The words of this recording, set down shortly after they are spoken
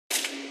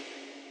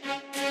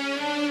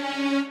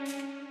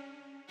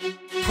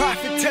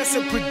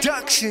Profetesa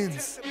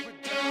Productions.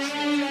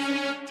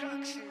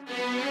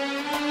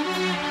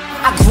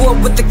 I grew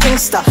up with the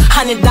gangsta,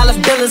 $100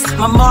 billers.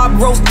 My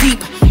mob rose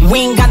deep, we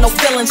ain't got no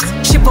feelings.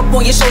 Chip up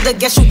on your shoulder,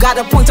 guess you got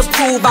a point to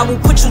prove. I will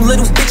put you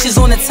little bitches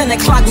on the 10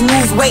 o'clock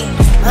news. Wait,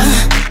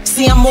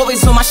 see, I'm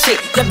always on my shit.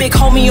 Your big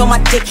homie on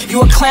my dick.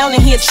 You a clown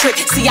and he a trick.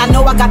 See, I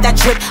know I got that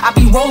drip. I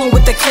be rolling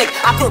with the click.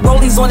 I put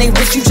rollies on they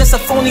wrist. You just a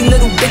phony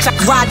little bitch. I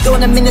ride on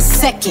them in a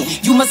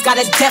second. You must got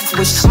a death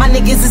wish. My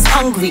niggas is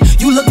hungry.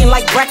 You looking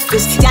like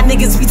breakfast. Y'all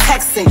niggas be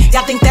texting.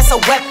 Y'all think that's a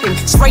weapon.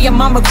 Spray your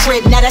mama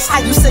crib. Now that's how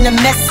you send a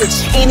message.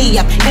 Ante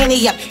up.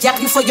 Yap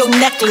you for your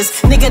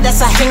necklace. Nigga,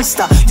 that's a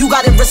gangsta. You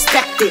gotta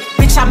respect it.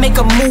 Bitch, I make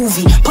a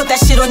movie. Put that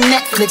shit on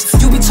Netflix.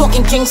 You be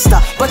talking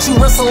gangsta, but you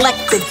real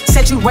selective.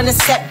 Said you run a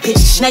set,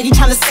 bitch. Now you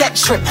tryna set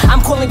trip.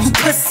 I'm calling you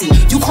pussy.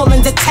 You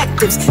calling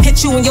detectives.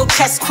 Hit you in your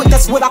chest quick.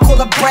 That's what I call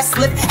a breast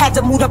lift. Had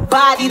to move the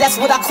body. That's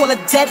what I call a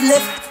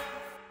deadlift.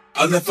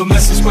 I left a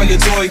message by your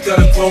door. Got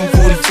a Chrome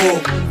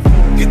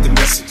 44. Get the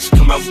message.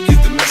 Come out and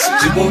get the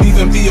message. It won't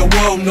even be a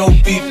world. No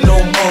beef, no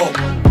more.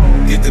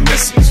 Get the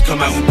message, come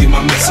out and get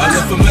my message. I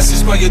left a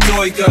message by your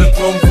door, got a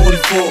Chrome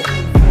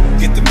 44.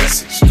 Get the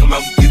message, come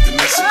out and get the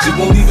message. It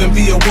won't even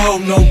be a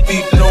world, no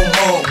beef, no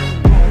more.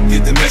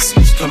 Get the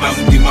message, come out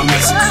and get my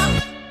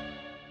message.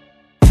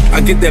 I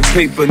get that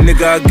paper,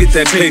 nigga, I get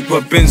that paper.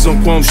 Benz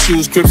on chrome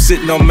shoes, crib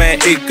sitting on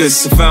mad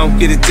acres. If I don't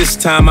get it this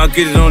time, I'll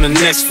get it on the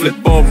next flip.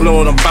 Ball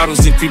blow on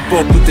bottles and creep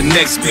up with the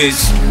next bitch.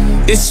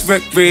 It's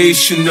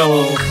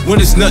recreational. When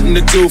there's nothing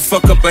to do,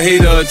 fuck up a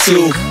hater or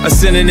two. I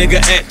send a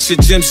nigga at you,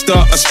 gym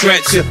star, I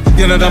scratch you.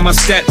 You're not on my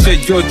stature,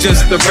 you're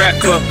just a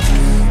rapper.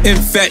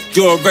 Infared,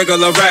 you're a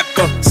regular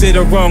rapper. Say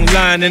the wrong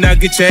line and I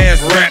get your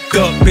ass wrapped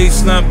up.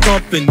 Baseline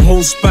pumping,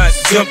 whole spot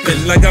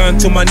jumping. Like I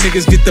until my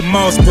niggas get the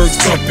Mossbergs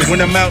pumping.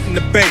 When I'm out in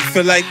the bank,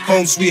 feel like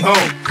home sweet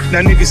home. Now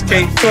niggas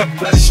can't fuck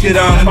with the shit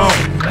I'm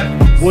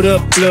on. What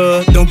up,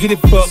 blood? Don't get it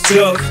fucked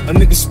up. A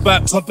nigga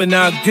spot pumping,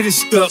 I'll get it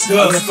stuck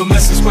up. I left a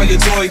message by your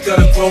door, got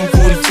a Chrome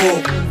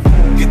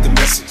 44. Get the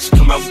message,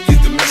 come out and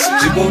get the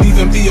message. It won't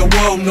even be a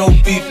world, no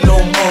beef, no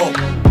more.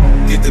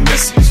 Get the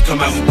message, come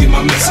out and get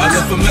my message. I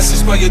left a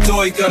message by your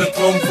door, got a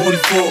Chrome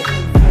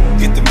 44.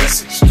 Get the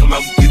message, come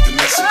out and get the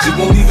message. It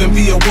won't even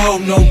be a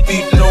world, no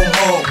beef, no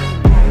more.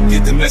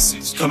 Get the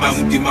message, come out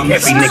and get my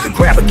message. Every nigga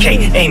grab a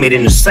K, aim it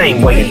in the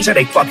same way until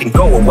they fucking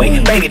go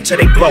away. Bang it till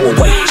they blow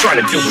away.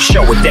 Trying to do a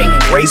show a day.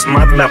 Raise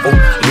my level,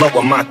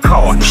 lower my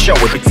card. Show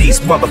it with these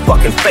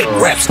motherfucking fake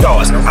rap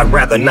stars. I'd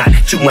rather not.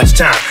 Too much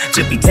time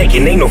to be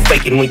taking. Ain't no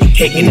faking when you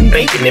caking and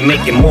baking and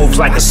making moves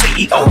like a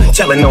CEO.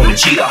 Telling on the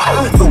G a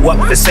hoe. Flew up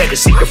and said to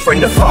seek a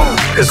friend of foe.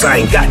 Cause I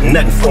ain't got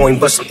nothing for him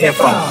but some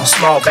info.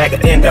 Small bag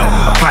of endo.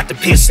 A pot to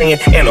piss in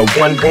and a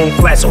one room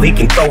flat so he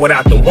can throw it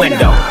out the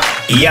window.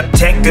 Yep,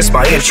 tech, this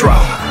my intro.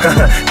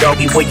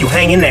 Doggy, where you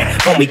hanging at?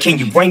 Homie, can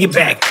you bring it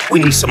back? We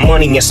need some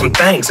money and some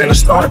things and a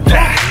starter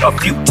pack. A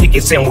few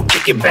tickets and we'll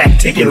kick it back.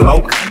 Take it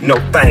low, no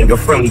thing, a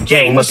friendly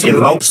game must get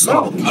low.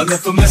 I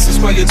left a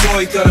message by your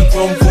door, got a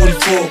Chrome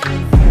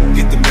 44.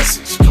 Get the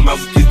message, come out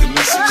and get the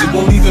message. It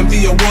won't even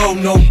be a world,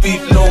 no beef,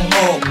 no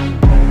more.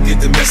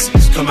 Get the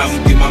message, come out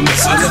and get my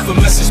message. I left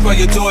a message by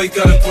your door,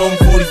 got a Chrome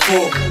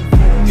 44.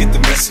 Get the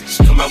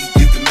message, come out and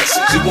get the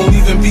message. It won't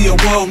even be a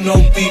world,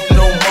 no beef,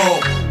 no more.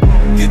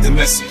 Get the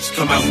message,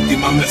 come out and get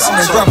my message.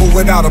 I'm a rebel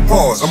without a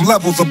pause. I'm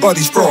levels of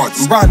buddy's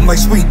frauds. I'm riding like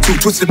sweet tooth,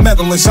 twisted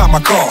metal inside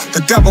my car. The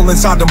devil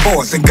inside the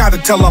boys, and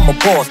gotta tell I'm a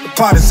boss. The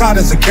pot is hot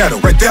as a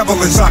kettle, red devil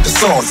inside the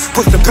sauce.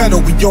 Push the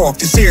pedal, we off.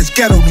 This here's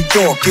ghetto New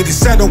York. Get it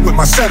settled with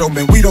my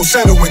settlement. We don't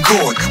settle in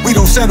court. We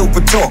don't settle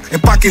for talk.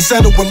 If I can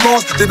settle with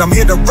loss, then I'm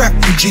here to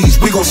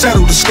refugees. We gon'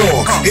 settle the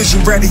score. Is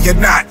you ready or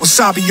not?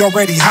 Wasabi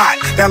already hot.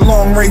 That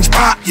long range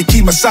pop, your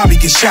key Masabi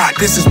get shot.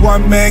 This is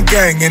one man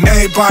gang, and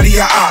everybody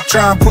a op.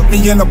 Try and put me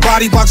in a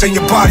body box and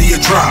your body a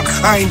drop.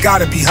 I ain't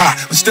gotta be hot,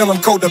 but still I'm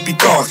colder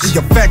because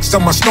the effects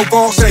of my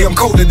snowball say I'm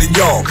colder than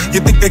y'all. You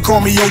think they call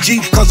me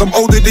OG cause I'm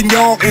older than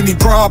y'all? Any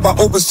prob I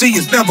oversee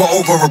is never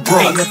over a bro.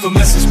 I left a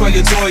message by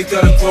your door,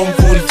 got a Chrome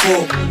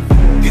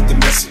 44. Get the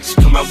message,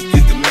 come out and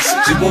get the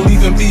message. It won't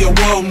even be a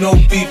world, no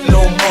beef,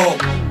 no more.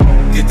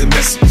 Get the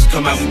message,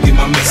 come out and get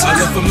my message. I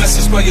left a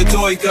message by your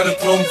door, got a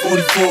Chrome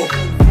 44.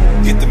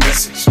 Get the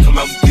message, come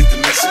out and get the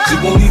message. It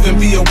won't even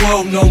be a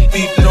world, no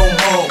beef, no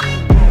more.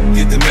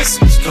 Get the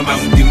message, come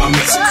out and get my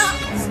message.